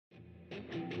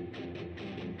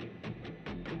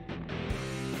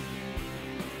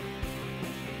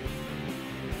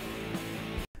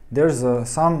There's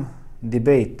some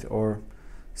debate or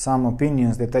some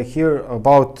opinions that I hear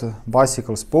about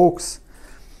bicycle spokes,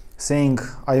 saying,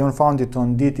 I even found it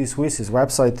on DT Swiss's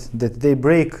website, that they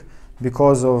break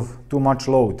because of too much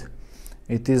load.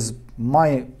 It is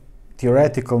my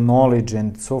theoretical knowledge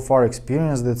and so far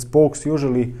experience that spokes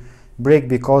usually break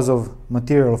because of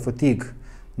material fatigue,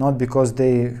 not because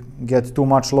they get too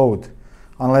much load,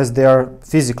 unless they are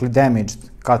physically damaged,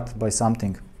 cut by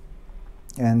something.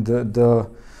 And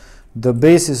the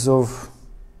basis of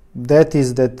that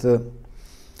is that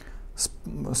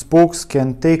spokes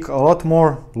can take a lot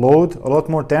more load, a lot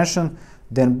more tension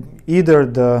than either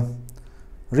the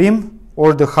rim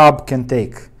or the hub can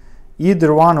take.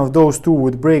 Either one of those two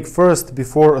would break first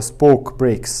before a spoke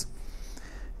breaks.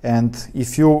 And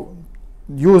if you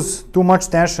use too much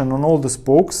tension on all the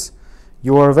spokes,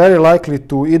 you are very likely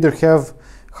to either have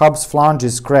hub's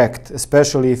flanges cracked,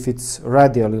 especially if it's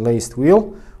radially laced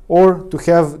wheel, or to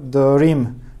have the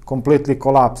rim completely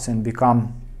collapse and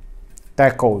become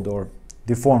tachoed or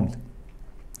deformed.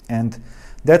 And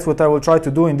that's what I will try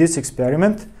to do in this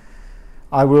experiment.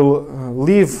 I will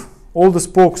leave all the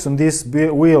spokes on this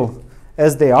wheel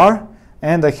as they are,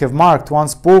 and I have marked one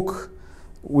spoke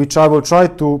which I will try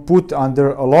to put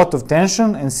under a lot of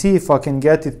tension and see if I can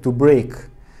get it to break,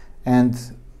 and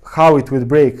how it will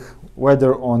break,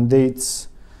 whether on its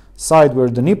side where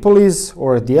the nipple is,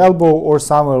 or at the elbow, or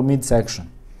somewhere midsection.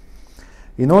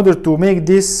 In order to make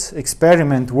this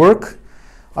experiment work,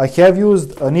 I have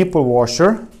used a nipple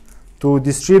washer to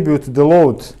distribute the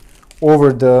load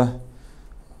over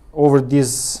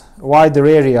this wider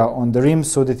area on the rim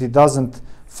so that it doesn't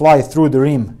fly through the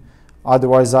rim.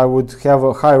 Otherwise I would have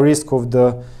a high risk of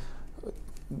the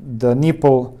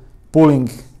nipple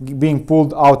being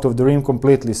pulled out of the rim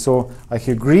completely. So I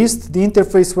have greased the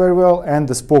interface very well and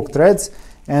the spoke threads,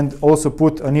 and also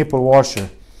put a nipple washer.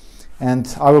 And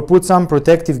I will put some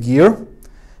protective gear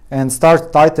and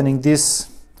start tightening this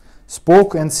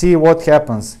spoke and see what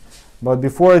happens. But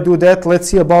before I do that, let's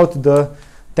see about the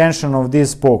tension of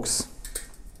these spokes.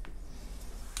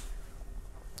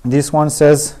 This one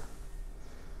says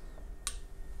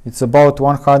it's about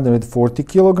 140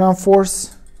 kilogram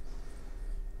force.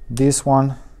 This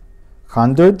one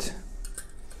 100.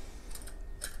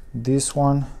 This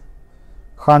one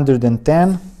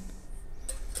 110.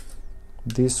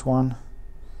 This one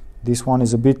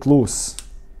is a bit loose,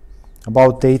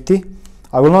 about 80.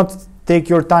 I will not take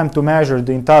your time to measure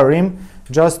the entire rim,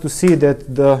 just to see that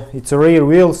it's a rear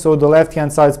wheel, so the left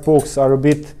hand side spokes are a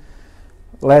bit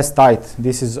less tight.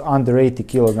 This is under 80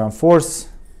 kilogram force.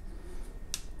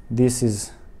 This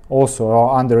is also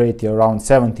under 80, around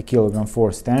 70 kilogram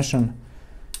force tension,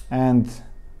 and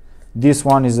this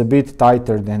one is a bit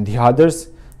tighter than the others.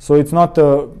 So it's not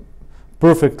a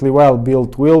perfectly well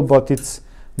built wheel, but it's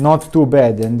not too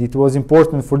bad, and it was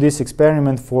important for this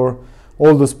experiment for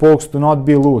all the spokes to not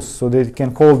be loose, so that it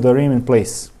can hold the rim in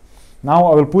place. Now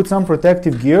I will put some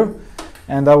protective gear,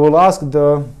 and I will ask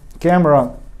the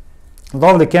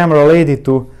lovely camera lady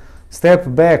to step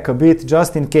back a bit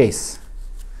just in case.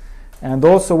 And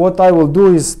also what I will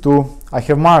do is I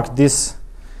have marked this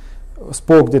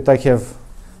spoke that I have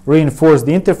reinforced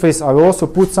the interface. I will also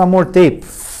put some more tape,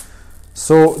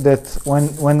 so that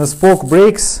when the spoke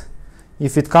breaks,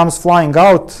 if it comes flying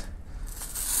out,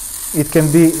 it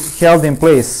can be held in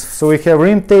place. So we have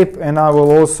rim tape, and I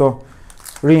will also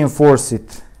reinforce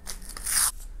it.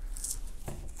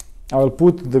 I will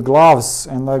put the gloves,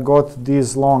 and I got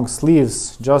these long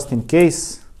sleeves just in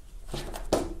case.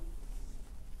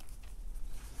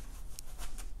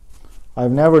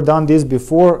 I've never done this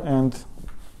before, and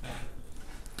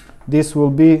this will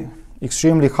be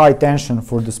extremely high tension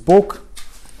for the spoke.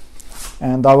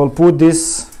 And I will put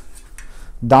this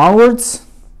downwards,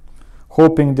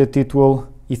 hoping that it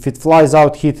will, if it flies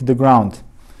out, hit the ground.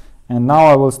 And now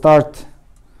I will start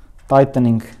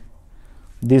tightening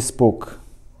this spoke.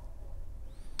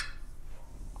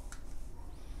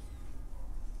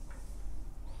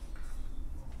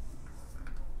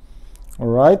 All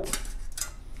right,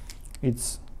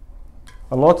 it's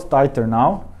a lot tighter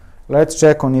now. Let's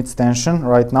check on its tension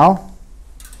right now.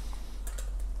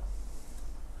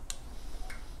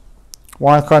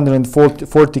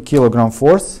 140 kilogram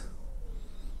force.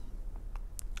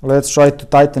 Let's try to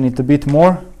tighten it a bit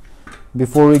more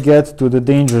before we get to the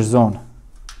danger zone.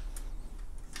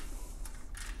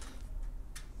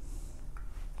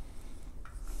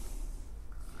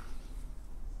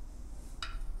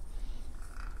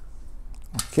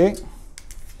 Okay,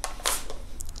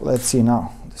 let's see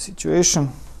now the situation.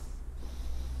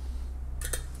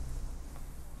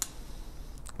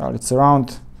 well, it's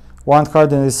around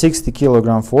 160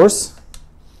 kilogram force,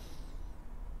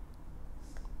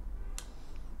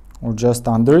 or just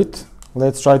under it.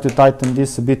 Let's try to tighten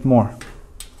this a bit more.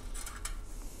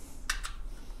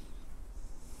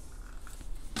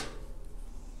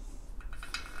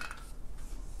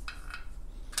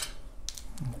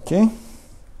 Okay.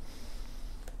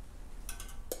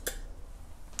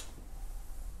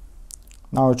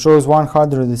 Now it shows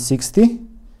 160,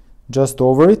 just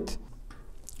over it.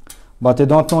 But I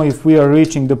don't know if we are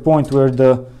reaching the point where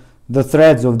the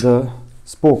threads of the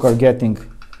spoke are getting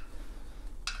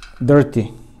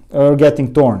dirty or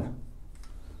getting torn.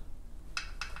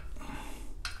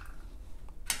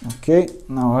 Okay,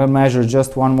 now I'll measure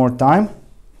just one more time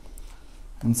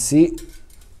and see.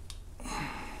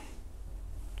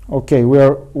 Okay, we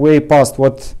are way past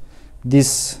what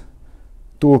this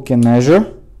tool can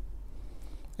measure,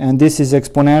 and this is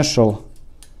exponential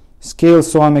scale,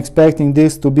 so I'm expecting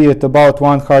this to be at about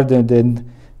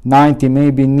 190,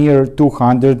 maybe near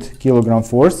 200 kilogram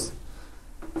force.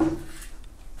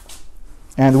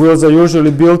 And wheels are usually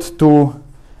built to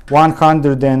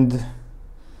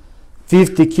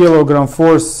 150 kilogram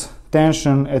force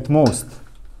tension at most.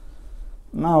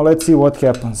 Now let's see what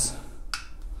happens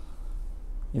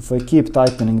if I keep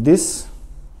tightening this.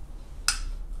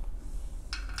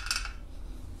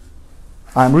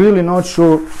 I'm really not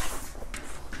sure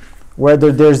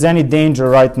whether there's any danger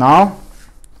right now.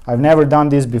 I've never done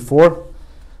this before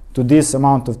to this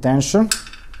amount of tension.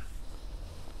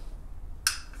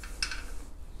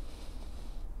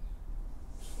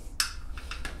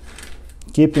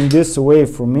 Keeping this away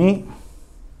from me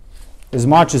as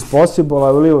much as possible,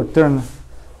 I will even turn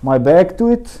my back to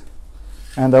it,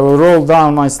 and I will roll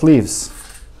down my sleeves,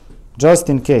 just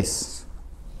in case.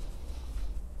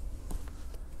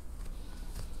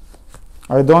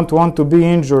 I don't want to be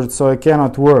injured, so I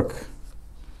cannot work.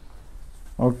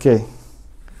 Okay,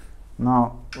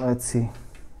 now let's see.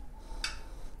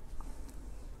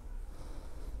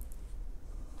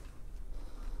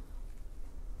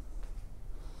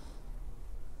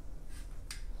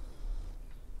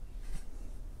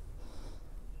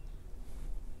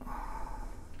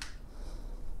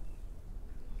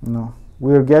 No,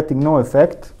 we are getting no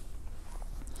effect.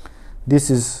 This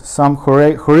is some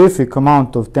horrific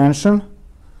amount of tension.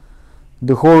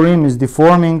 The whole rim is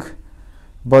deforming,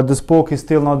 but the spoke is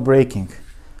still not breaking.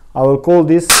 I will call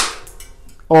this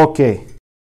okay.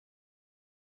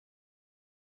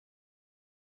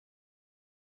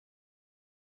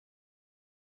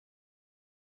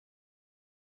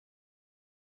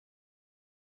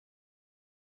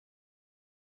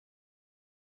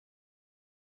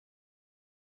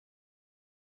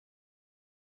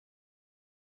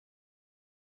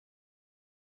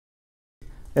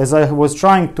 As I was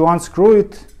trying to unscrew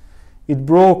it, it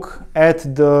broke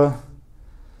at the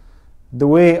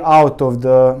way out of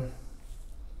the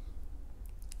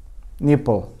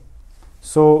nipple.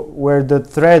 So where the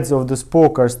threads of the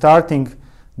spoke are starting,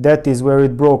 that is where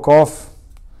it broke off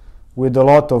with a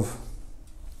lot of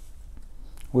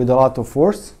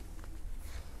force.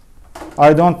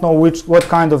 I don't know what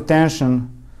kind of tension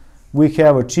we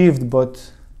have achieved,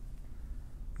 but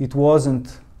it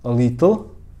wasn't a little.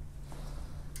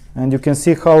 And you can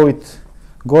see how it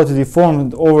got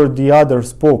deformed over the other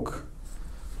spoke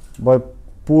by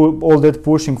all that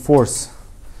pushing force.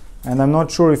 And I'm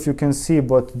not sure if you can see,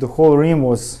 but the whole rim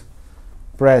was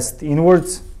pressed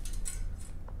inwards,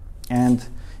 and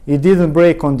it didn't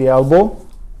break on the elbow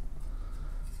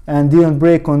and didn't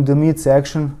break on the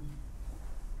midsection.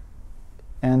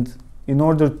 And in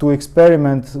order to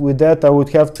experiment with that, I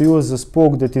would have to use a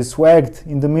spoke that is swagged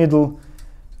in the middle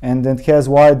and that has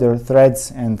wider threads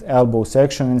and elbow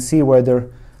section, and see whether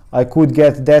I could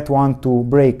get that one to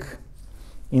break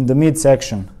in the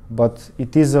midsection. But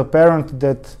it is apparent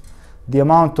that the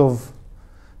amount of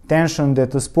tension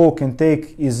that a spoke can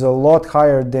take is a lot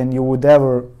higher than you would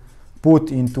ever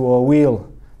put into a wheel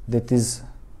that is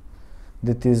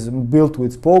built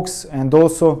with spokes. And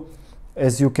also,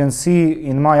 as you can see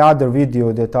in my other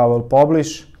video that I will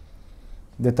publish,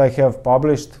 that I have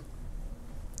published,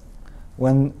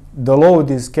 when the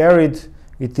load is carried,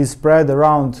 it is spread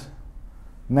around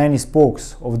many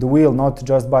spokes of the wheel, not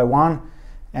just by one,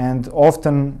 and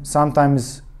often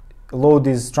sometimes load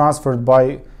is transferred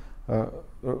by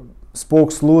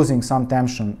spokes losing some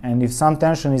tension. And if some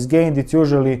tension is gained, it's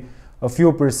usually a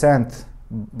few percent,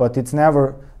 but it's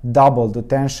never double the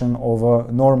tension of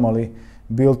a normally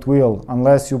built wheel,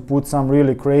 unless you put some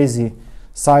really crazy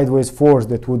sideways force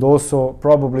that would also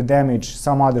probably damage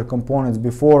some other components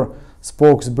before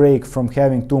spokes break from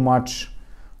having too much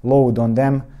load on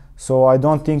them. So I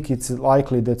don't think it's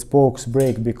likely that spokes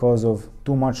break because of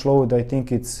too much load. I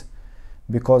think it's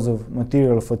because of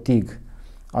material fatigue.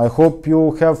 I hope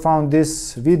you have found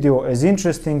this video as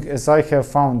interesting as I have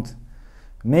found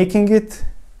making it.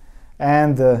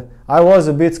 And I was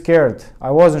a bit scared. I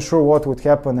wasn't sure what would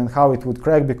happen and how it would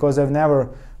crack, because I've never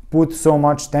put so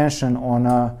much tension on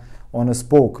a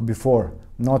spoke before.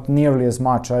 Not nearly as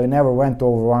much. I never went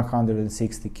over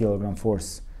 160 kilogram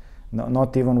force. No,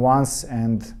 not even once,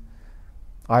 and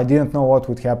I didn't know what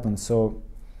would happen. So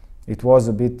it was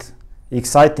a bit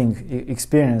exciting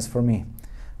experience for me.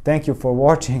 Thank you for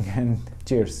watching, and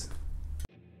cheers.